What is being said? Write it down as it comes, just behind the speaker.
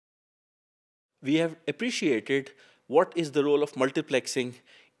we have appreciated what is the role of multiplexing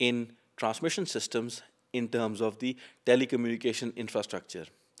in transmission systems in terms of the telecommunication infrastructure.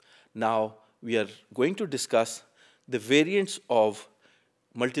 Now, we are going to discuss the variants of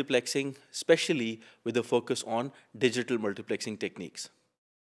multiplexing, especially with a focus on digital multiplexing techniques.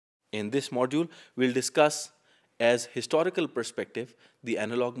 In this module, we'll discuss as historical perspective the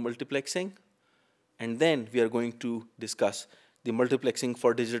analog multiplexing, and then we are going to discuss the multiplexing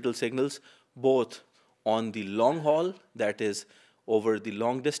for digital signals both on the long haul, that is over the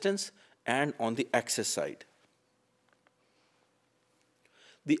long distance, and on the access side.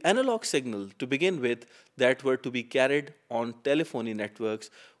 The analog signal, to begin with, that were to be carried on telephony networks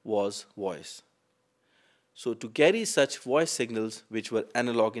was voice. So to carry such voice signals which were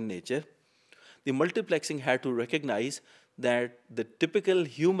analog in nature, the multiplexing had to recognize that the typical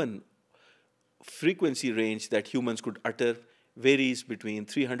human frequency range that humans could utter varies between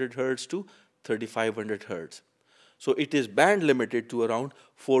 300 Hz to 3500 Hz. So it is band limited to around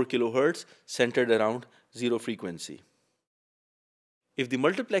 4 kHz centered around zero frequency. If the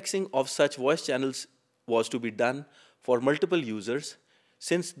multiplexing of such voice channels was to be done for multiple users,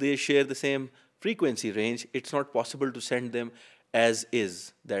 since they share the same frequency range, it's not possible to send them as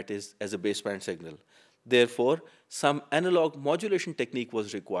is, that is, as a baseband signal. Therefore, some analog modulation technique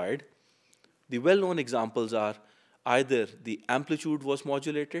was required. The well-known examples are either the amplitude was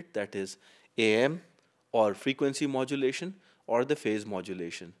modulated, that is AM, or frequency modulation, or the phase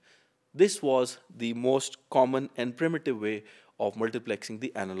modulation. This was the most common and primitive way of multiplexing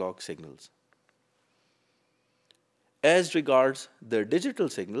the analog signals. As regards the digital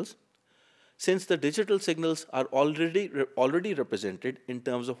signals, since the digital signals are already represented in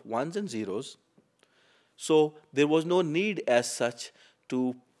terms of ones and zeros, so there was no need as such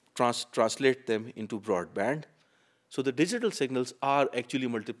to translate them into broadband. So the digital signals are actually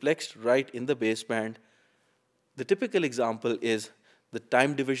multiplexed right in the baseband. The typical example is the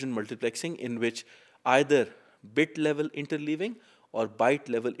time division multiplexing, in which either bit level interleaving or byte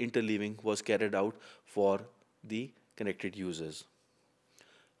level interleaving was carried out for the connected users.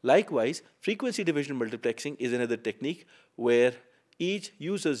 Likewise, frequency division multiplexing is another technique where each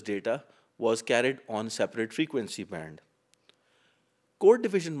user's data was carried on separate frequency band. Code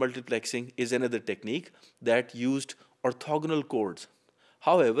division multiplexing is another technique that used orthogonal codes.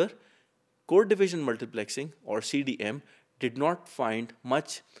 However, code division multiplexing, or CDM, did not find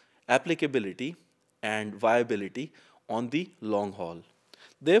much applicability and viability on the long haul.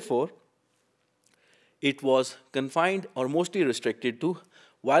 Therefore, it was confined or mostly restricted to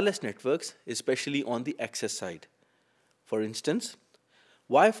wireless networks, especially on the access side. For instance,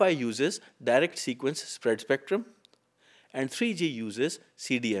 Wi-Fi uses direct sequence spread spectrum, and 3G uses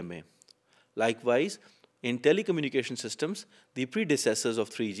CDMA. Likewise, in telecommunication systems, the predecessors of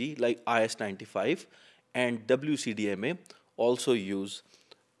 3G like IS-95 and WCDMA also use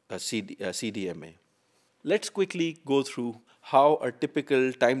CDMA. Let's quickly go through how a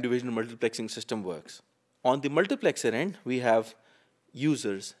typical time division multiplexing system works. On the multiplexer end, we have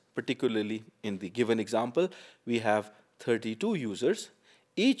users, particularly in the given example, we have 32 users.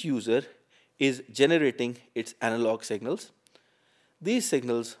 Each user is generating its analog signals. These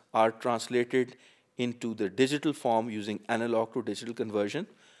signals are translated into the digital form using analog to digital conversion.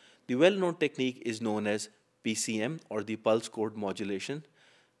 The well-known technique is known as PCM, or the pulse code modulation.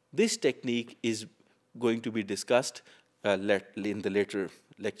 This technique is going to be discussed in the later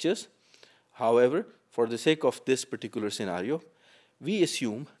lectures. However, for the sake of this particular scenario, we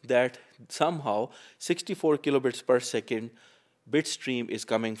assume that somehow 64 kilobits per second bit stream is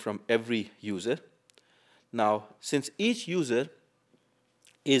coming from every user. Now, since each user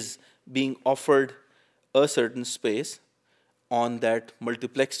is being offered a certain space on that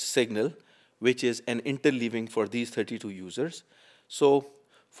multiplexed signal, which is an interleaving for these 32 users, so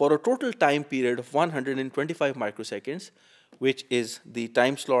for a total time period of 125 microseconds, which is the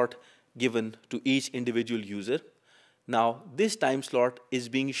time slot given to each individual user, now this time slot is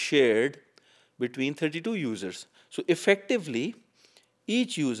being shared between 32 users. So effectively,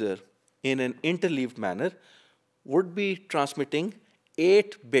 each user in an interleaved manner would be transmitting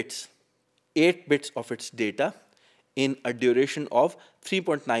 8 bits of its data in a duration of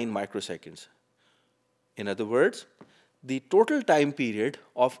 3.9 microseconds. In other words, the total time period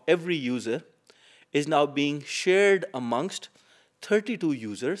of every user is now being shared amongst 32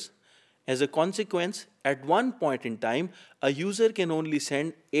 users. As a consequence, at one point in time, a user can only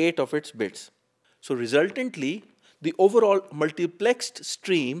send 8 of its bits. So resultantly, the overall multiplexed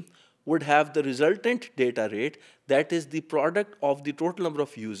stream would have the resultant data rate, that is the product of the total number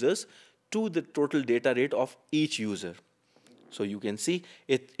of users to the total data rate of each user. So you can see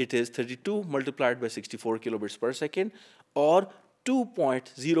it is 32 multiplied by 64 kilobits per second, or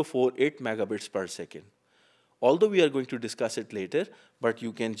 2.048 megabits per second. Although we are going to discuss it later, but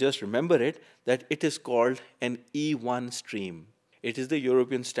you can just remember it that it is called an E1 stream. It is the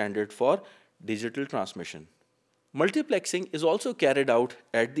European standard for digital transmission. Multiplexing is also carried out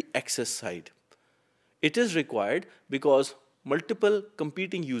at the access side. It is required because multiple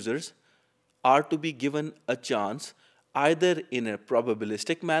competing users are to be given a chance either in a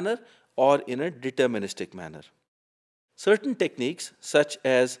probabilistic manner or in a deterministic manner. Certain techniques such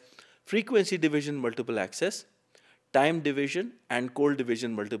as frequency division multiple access, time division, and code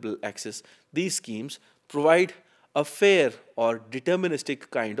division multiple access, these schemes provide a fair or deterministic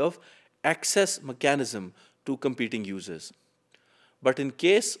kind of access mechanism to competing users. But in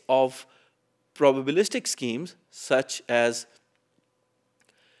case of probabilistic schemes such as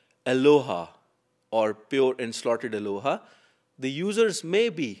Aloha or pure and slotted Aloha, the users may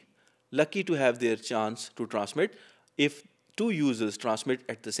be lucky to have their chance to transmit. If two users transmit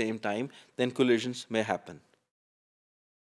at the same time, then collisions may happen.